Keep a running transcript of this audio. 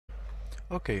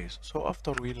Okay, so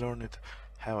after we learned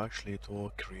how actually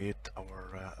to create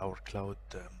our cloud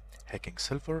hacking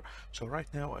server, so right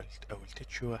now I will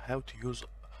teach you how to use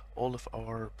all of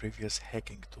our previous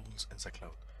hacking tools in the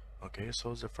cloud. Okay,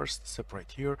 so the first step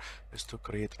right here is to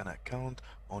create an account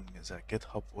on the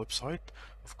GitHub website.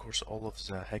 Of course, all of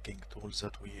the hacking tools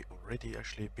that we already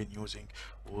actually been using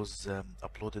was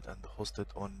uploaded and hosted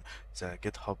on the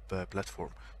GitHub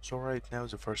platform. So right now,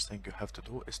 the first thing you have to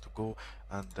do is to go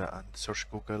and search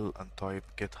Google and type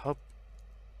GitHub,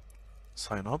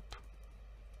 sign up.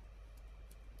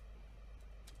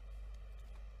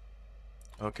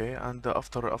 Okay, and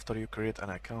after you create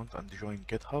an account and join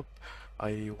GitHub,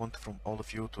 I want from all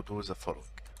of you to do the following.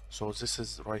 So this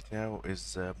is right now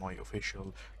is my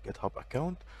official GitHub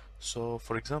account. So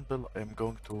for example, I'm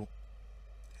going to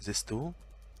this tool.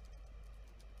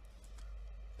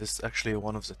 This is actually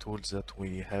one of the tools that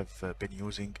we have been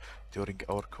using during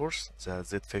our course, the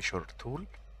Zfisher tool.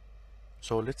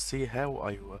 So let's see how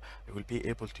I will be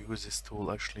able to use this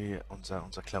tool actually on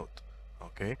the cloud.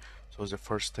 Okay, so the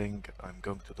first thing I'm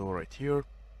going to do right here,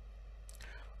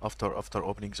 after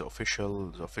opening the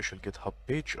official GitHub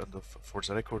page, and for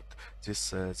the record,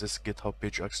 this GitHub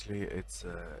page actually it's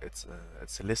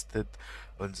listed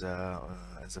on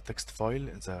the text file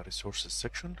in the resources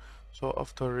section. So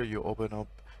after you open up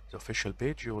the official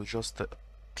page, you will just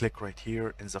click right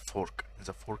here in the fork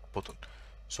button.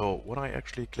 So when I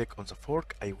actually click on the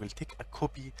fork, I will take a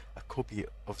copy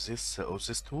of this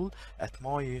tool at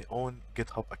my own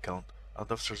GitHub account, and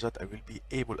after that I will be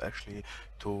able actually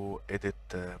to edit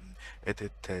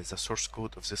the source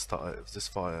code of this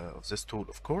file of this tool,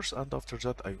 of course. And after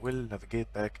that I will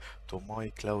navigate back to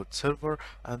my cloud server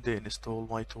and install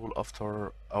my tool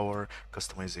after our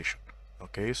customization.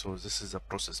 Okay, so this is the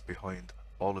process behind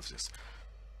all of this.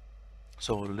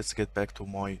 So let's get back to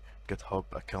my GitHub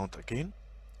account again.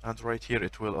 And right here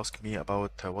it will ask me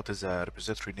about what is the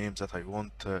repository name that I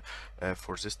want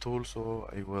for this tool. So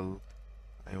I will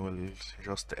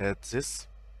just add this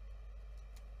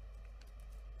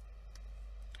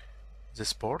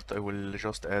part. I will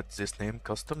just add this name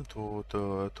custom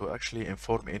to actually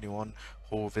inform anyone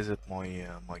who visit my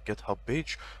GitHub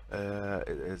page.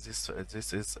 This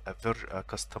is a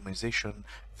customization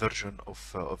version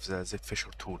of the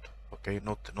Zfisher tool. Okay,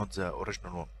 not the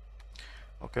original one.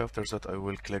 Okay, after that I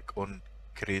will click on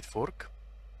create fork.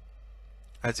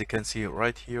 As you can see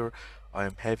right here, I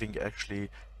am having actually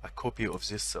a copy of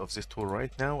this tool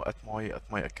right now at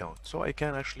my account, so I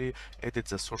can actually edit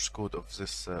the source code of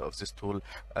this tool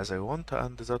as I want,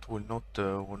 and that will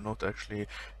not actually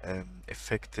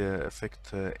affect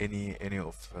any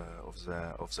of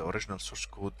the original source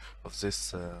code of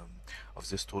this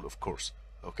tool, of course.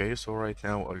 Okay, so right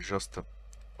now I'll just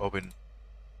open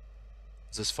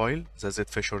this file, the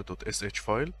zfisher.sh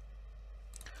file,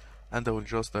 and I will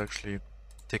just actually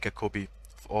take a copy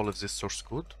of all of this source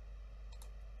code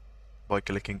by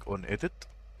clicking on edit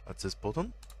at this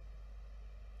button.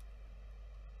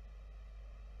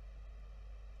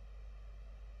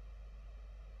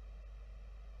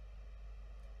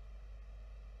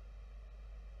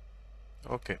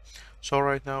 Okay, so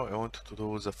right now I want to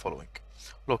do the following.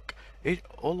 Look,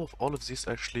 all of this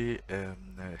actually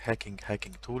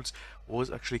hacking tools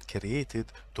was actually created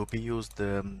to be used,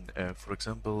 for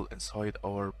example, inside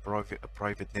our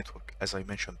private network, as I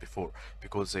mentioned before,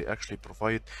 because they actually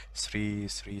provide three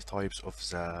types of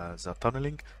the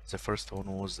tunneling. The first one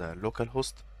was local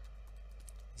host.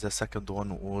 The second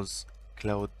one was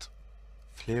cloud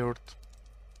flared.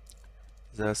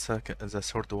 The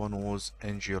third one was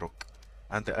ngrok.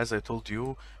 And as I told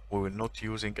you, we will not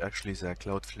using actually the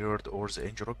Cloudflare or the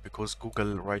ngrok, because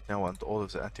Google right now and all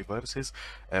of the antiviruses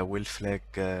will flag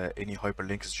any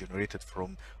hyperlinks generated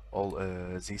from all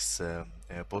these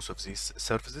both of these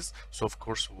services. So of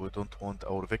course we don't want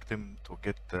our victim to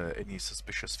get any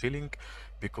suspicious feeling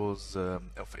because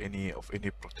of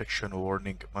any protection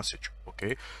warning message.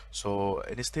 Okay, so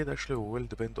instead actually we will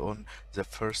depend on the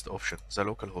first option, the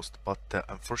local host. But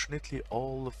unfortunately,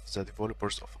 all of the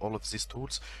developers of all of these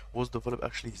tools was develop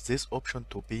actually this option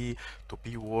to be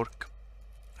work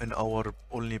in our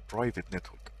only private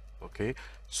network. Okay,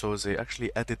 so they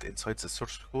actually added inside the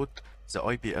source code the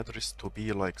IP address to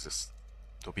be like this,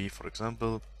 to be, for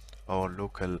example, our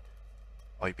local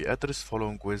IP address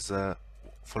following with the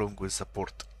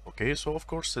port. Okay, so of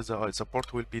course the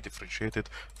port will be differentiated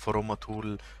from a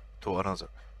tool to another.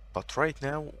 But right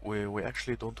now we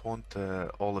actually don't want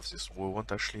all of this. We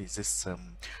want actually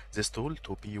this tool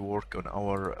to be work on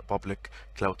our public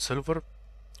cloud server.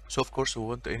 So of course we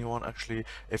want anyone actually,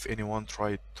 if anyone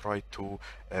try to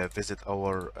visit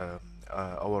our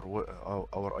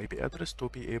IP address, to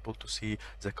be able to see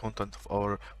the content of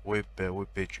our web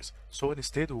pages. So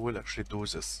instead we will actually do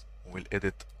this. We'll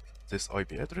edit this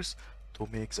IP address to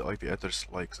make the IP address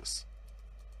like this.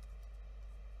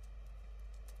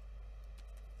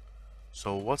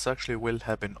 So what's actually will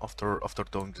happen after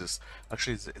doing this?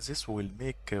 Actually, this will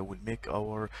make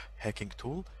our hacking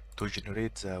tool to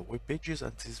generate the web pages,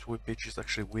 and these web pages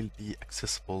actually will be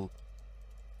accessible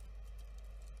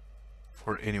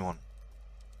for anyone.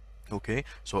 Okay,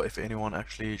 so if anyone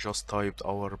actually just typed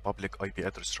our public IP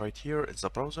address right here in the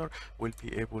browser, will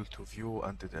be able to view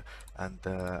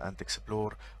and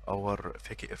explore our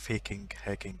faking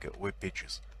hacking web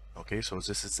pages. Okay, so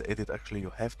this is the edit actually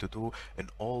you have to do in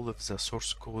all of the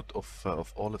source code of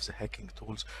all of the hacking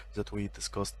tools that we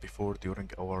discussed before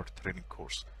during our training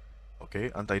course.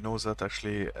 Okay, and I know that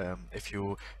actually if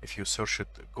you search it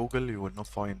Google, you will not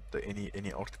find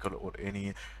any article or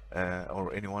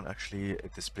anyone actually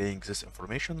displaying this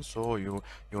information. So you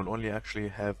will only actually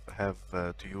have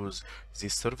to use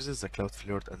these services, the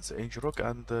Cloudflare and the ngrok,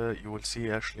 and you will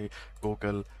see actually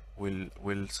Google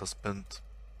will suspend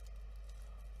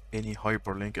any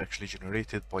hyperlink actually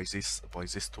generated by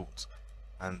these tools.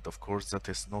 And of course that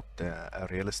is not a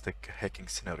realistic hacking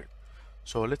scenario.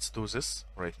 So let's do this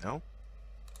right now.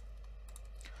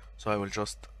 So I will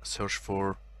just search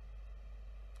for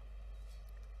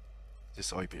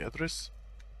this IP address,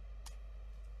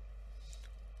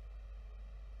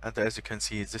 and as you can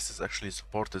see, this is actually the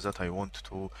part that I want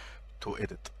to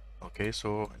edit. Okay,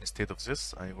 so instead of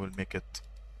this, I will make it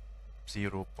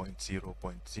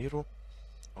 0.0.0.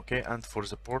 Okay, and for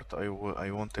the port, I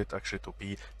want it actually to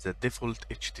be the default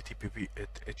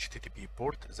HTTP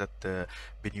port that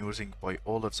been using by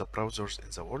all of the browsers in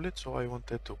the world. So I want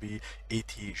it to be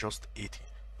 80, just 80.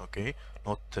 Okay,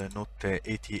 not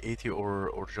 80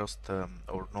 or just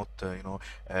or not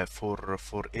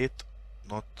 448.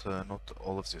 Not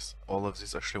all of this. All of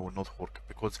this actually will not work,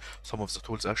 because some of the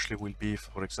tools actually will be,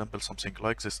 for example, something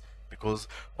like this, because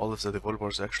all of the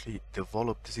developers actually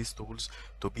developed these tools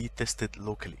to be tested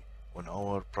locally on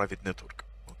our private network.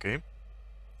 Okay,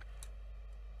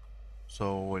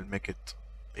 so we'll make it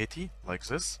 80 like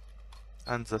this,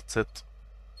 and that's it.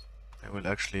 I will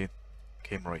actually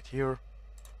came right here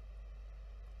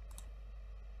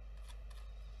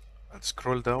and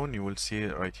scroll down. You will see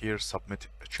right here submit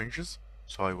changes.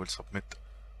 So I will submit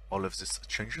all of these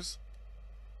changes.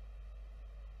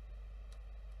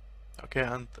 Okay,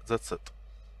 and that's it.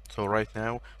 So right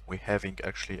now we're having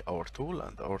actually our tool,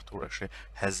 and our tool actually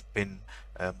has been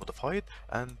modified,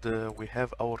 and we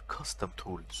have our custom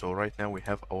tool. So right now we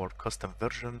have our custom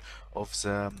version of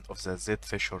the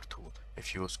Z-Fisher tool.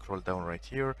 If you scroll down right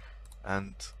here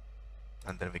and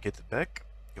navigate it back,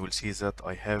 you will see that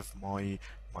I have my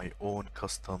own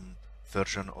custom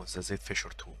version of the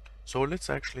Z-Fisher tool. So let's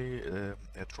actually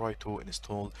try to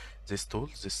install this tool,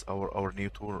 this our new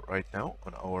tool right now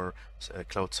on our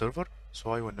cloud server.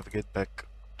 So I will navigate back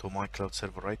to my cloud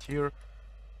server right here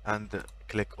and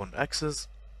click on access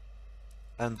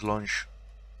and launch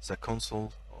the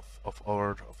console of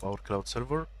our cloud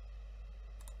server.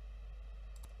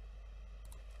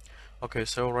 Okay,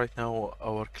 so right now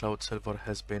our cloud server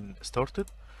has been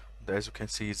started. And as you can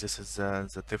see, this is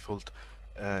the default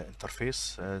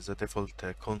interface, the default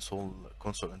console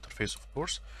interface, of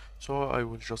course. So I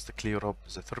will just clear up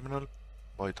the terminal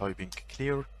by typing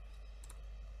clear,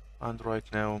 and right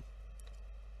now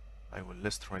I will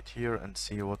list right here and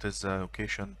see what is the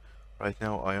location. Right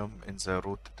now I am in the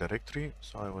root directory,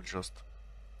 so I will just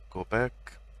go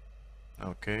back,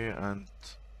 okay, and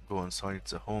go inside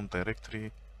the home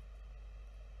directory,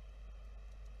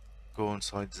 go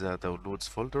inside the downloads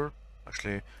folder.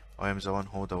 Actually, I am the one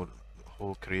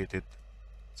who created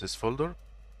this folder.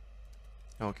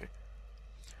 Okay,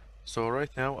 so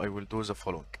right now I will do the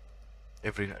following.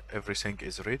 Everything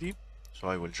is ready, so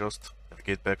I will just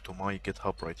navigate back to my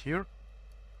GitHub right here,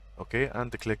 okay,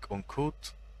 and click on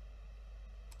code.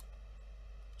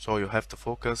 So you have to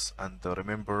focus and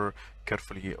remember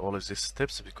carefully all of these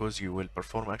steps, because you will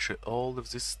perform actually all of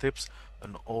these steps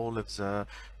and all of the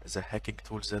hacking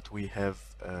tools that we have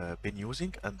been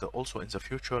using, and also in the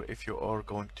future, if you are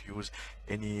going to use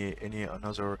any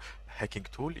another hacking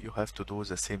tool, you have to do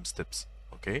the same steps.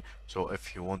 Okay, so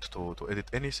if you want to edit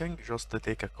anything, just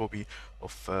take a copy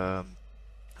of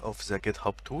the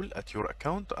GitHub tool at your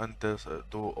account and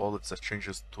do all of the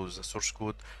changes to the source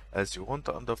code as you want,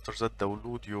 and after that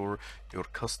download your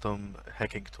custom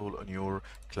hacking tool on your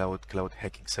cloud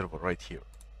hacking server right here.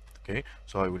 Okay,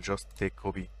 so I will just take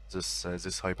copy this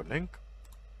hyperlink,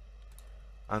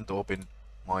 and open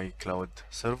my cloud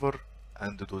server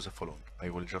and do the following. I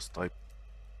will just type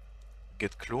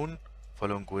git clone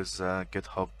following with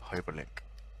GitHub hyperlink.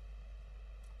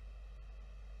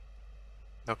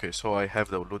 Okay, so I have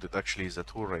downloaded actually the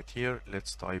tool right here.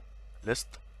 Let's type list,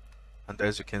 and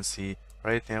as you can see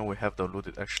right now we have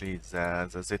downloaded actually the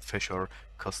Zfisher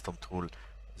custom tool.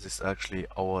 This is actually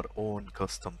our own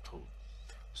custom tool.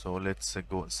 So let's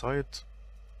go inside.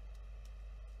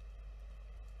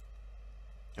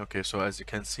 Okay, so as you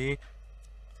can see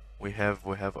we have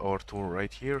our tool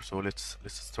right here. So let's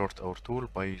start our tool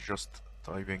by just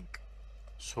typing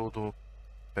sudo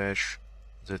bash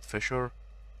zfisher.sh.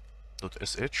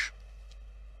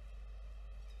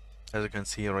 As you can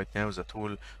see right now, the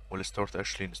tool will start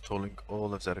actually installing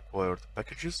all of the required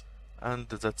packages, and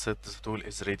that's it. The tool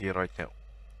is ready right now.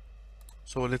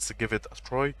 So let's give it a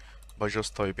try by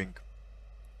just typing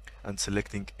and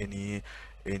selecting any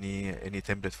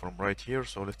template from right here.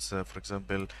 So let's for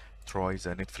example try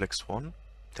the Netflix one,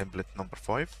 template number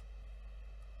 5.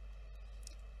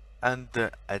 And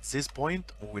at this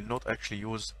point we will not actually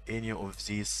use any of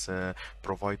these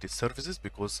provided services,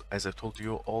 because as I told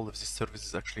you, all of these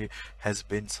services actually has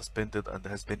been suspended and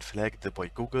has been flagged by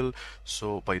Google,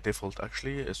 so by default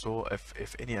actually. So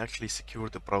if any actually secure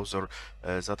the browser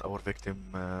that our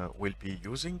victim will be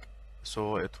using,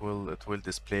 so it will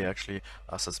display actually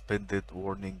a suspended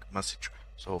warning message.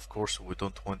 So of course we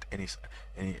don't want any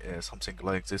something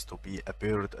like this to be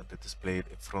appeared and displayed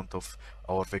in front of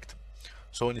our victim.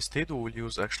 So instead we will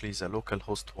use actually the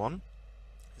localhost one,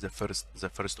 the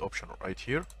first option right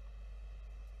here.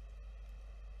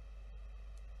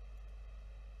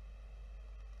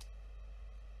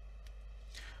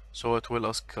 So it will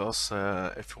ask us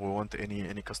if we want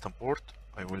any custom port.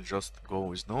 I will just go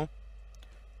with no.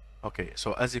 Okay,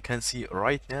 so as you can see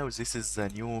right now, this is the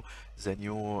new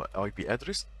IP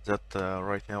address that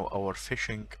right now our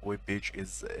phishing web page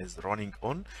is running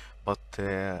on. But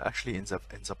actually in the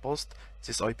past,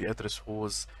 this IP address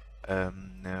was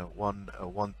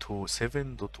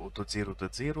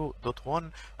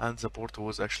 127.0.0.1, and the port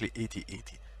was actually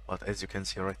 8080. But as you can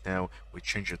see right now, we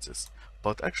changed this.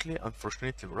 But actually,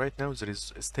 unfortunately, right now there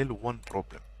is still one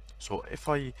problem. So if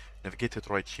I navigate it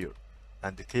right here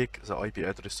and take the IP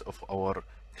address of our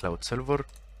cloud server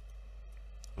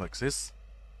like this,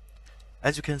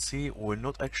 as you can see, we will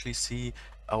not actually see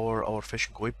our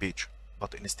phishing web page,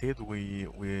 but instead we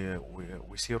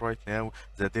see right now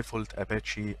the default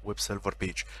Apache web server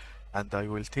page. And I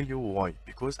will tell you why.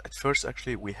 Because at first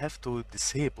actually we have to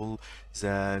disable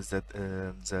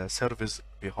the service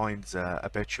behind the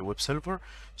Apache web server.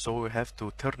 So we have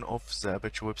to turn off the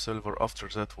Apache web server. After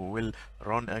that we will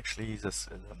run actually this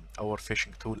our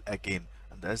phishing tool again,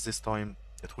 and as this time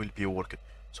it will be working.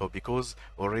 So because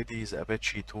already the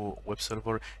Apache 2 web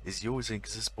server is using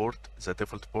this port, the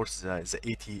default port, the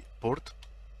 80 port,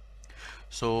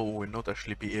 so we'll not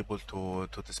actually be able to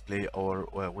display our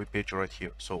web page right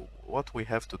here. So what we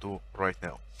have to do right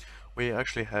now, we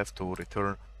actually have to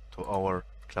return to our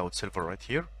cloud server right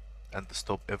here and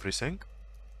stop everything.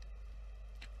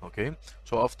 Okay,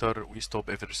 so after we stop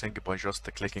everything by just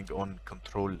clicking on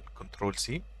control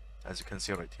C, as you can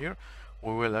see right here,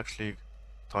 we will actually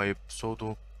type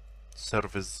sudo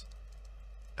service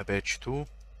apache 2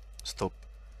 stop.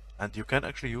 And you can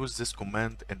actually use this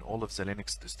command in all of the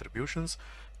Linux distributions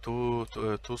to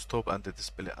stop and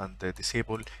display and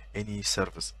disable any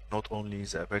service, not only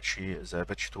the Apache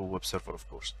 2 web server, of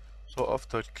course. So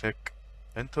after click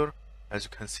enter, as you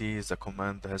can see, the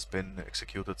command has been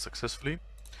executed successfully.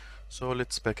 So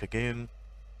let's back again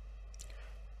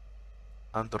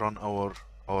and run our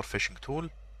phishing tool.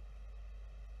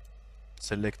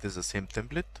 Select the same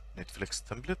template, Netflix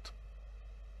template.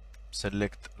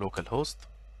 Select localhost.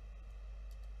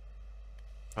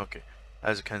 Okay,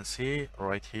 as you can see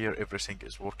right here, everything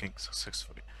is working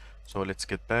successfully. So let's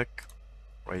get back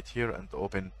right here and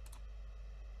open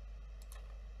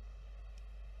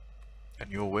a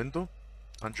new window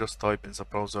and just type in the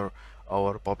browser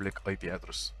our public IP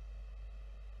address.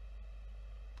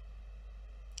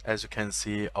 As you can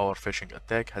see, our phishing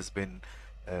attack has been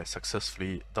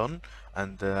successfully done,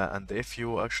 and if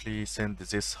you actually send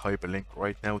this hyperlink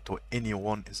right now to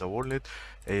anyone in the world,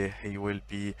 he will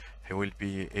be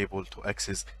able to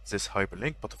access this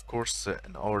hyperlink. But of course,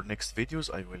 in our next videos,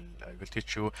 I will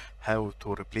teach you how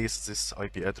to replace this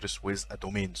IP address with a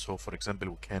domain. So for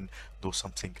example, we can do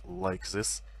something like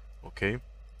this. Okay,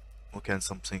 we can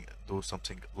do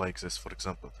something like this, for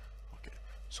example.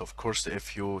 So of course,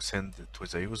 if you send to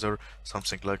the user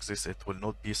something like this, it will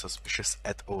not be suspicious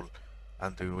at all.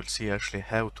 And you will see actually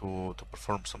how to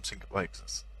perform something like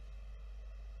this.